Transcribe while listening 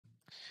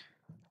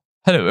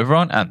Hello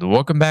everyone and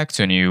welcome back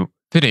to a new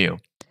video.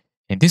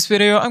 In this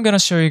video, I'm gonna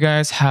show you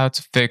guys how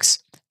to fix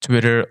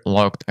Twitter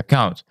locked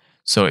account.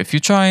 So if you're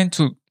trying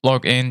to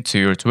log into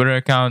your Twitter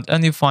account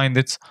and you find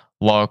it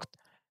locked,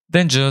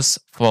 then just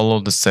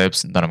follow the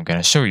steps that I'm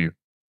gonna show you.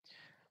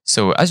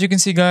 So as you can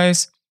see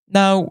guys,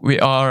 now we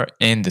are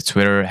in the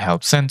Twitter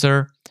Help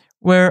Center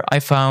where I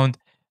found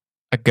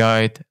a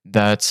guide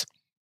that's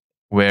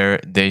where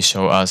they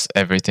show us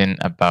everything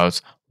about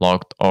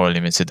locked or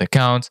limited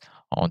accounts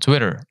on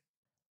Twitter.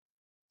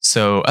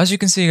 So as you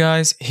can see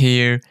guys,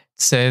 here it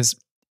says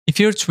if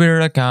your Twitter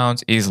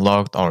account is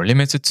locked or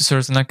limited to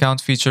certain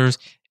account features,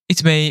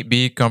 it may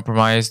be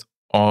compromised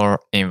or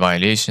in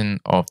violation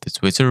of the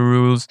Twitter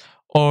rules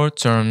or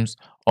terms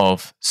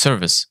of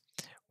service.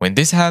 When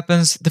this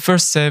happens, the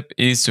first step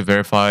is to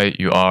verify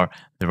you are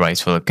the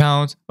rightful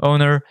account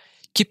owner.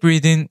 Keep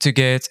reading to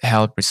get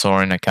help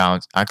restoring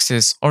account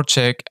access or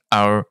check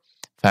our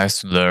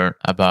facts to learn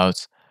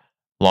about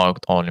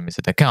locked or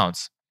limited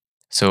accounts.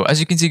 So as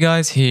you can see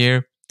guys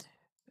here,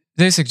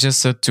 they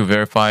suggested to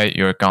verify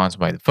your account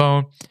by the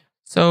phone.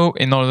 So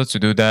in order to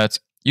do that,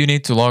 you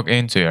need to log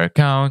into your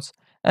account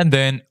and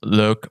then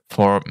look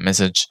for a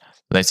message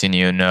letting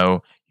you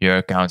know your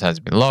account has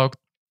been logged.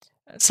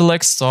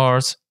 Select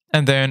start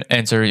and then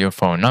enter your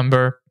phone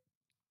number.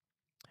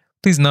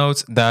 Please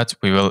note that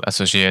we will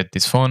associate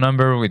this phone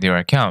number with your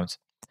account.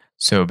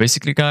 So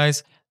basically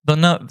guys,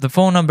 the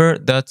phone number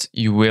that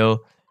you will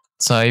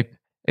type,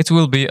 it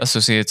will be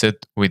associated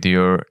with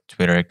your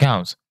Twitter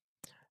account.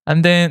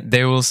 And then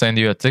they will send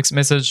you a text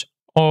message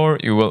or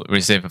you will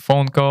receive a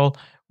phone call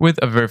with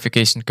a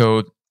verification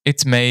code.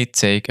 It may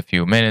take a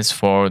few minutes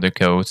for the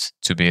code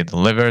to be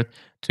delivered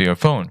to your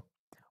phone.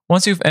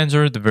 Once you've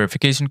entered the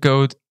verification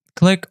code,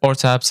 click or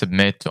tap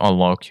submit to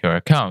unlock your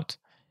account.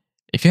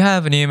 If you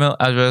have an email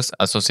address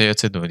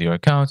associated with your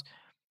account,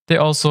 they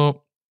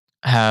also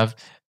have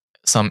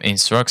some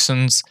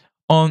instructions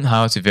on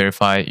how to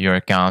verify your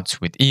account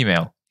with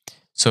email.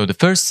 So the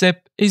first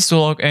step is to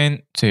log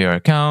in to your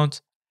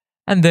account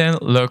and then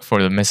look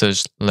for the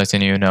message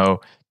letting you know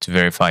to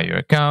verify your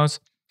account.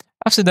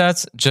 After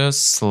that,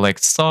 just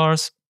select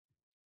stars.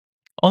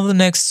 On the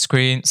next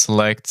screen,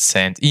 select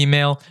send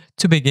email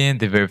to begin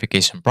the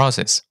verification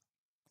process.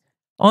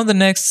 On the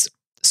next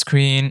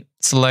screen,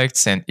 select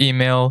send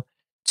email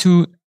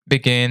to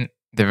begin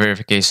the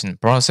verification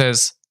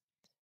process.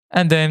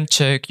 And then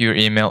check your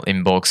email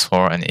inbox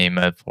for an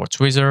email for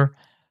Twitter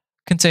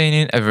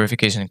containing a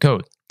verification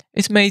code.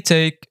 It may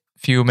take a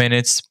few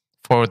minutes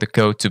for the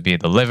code to be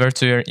delivered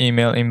to your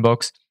email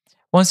inbox.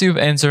 Once you've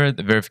entered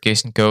the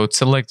verification code,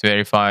 select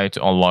verify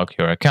to unlock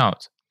your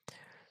account.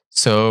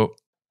 So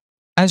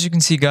as you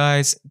can see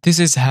guys, this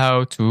is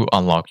how to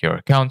unlock your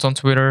account on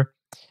Twitter.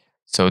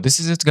 So this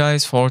is it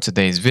guys for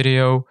today's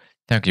video.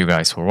 Thank you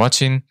guys for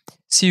watching.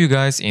 See you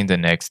guys in the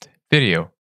next video.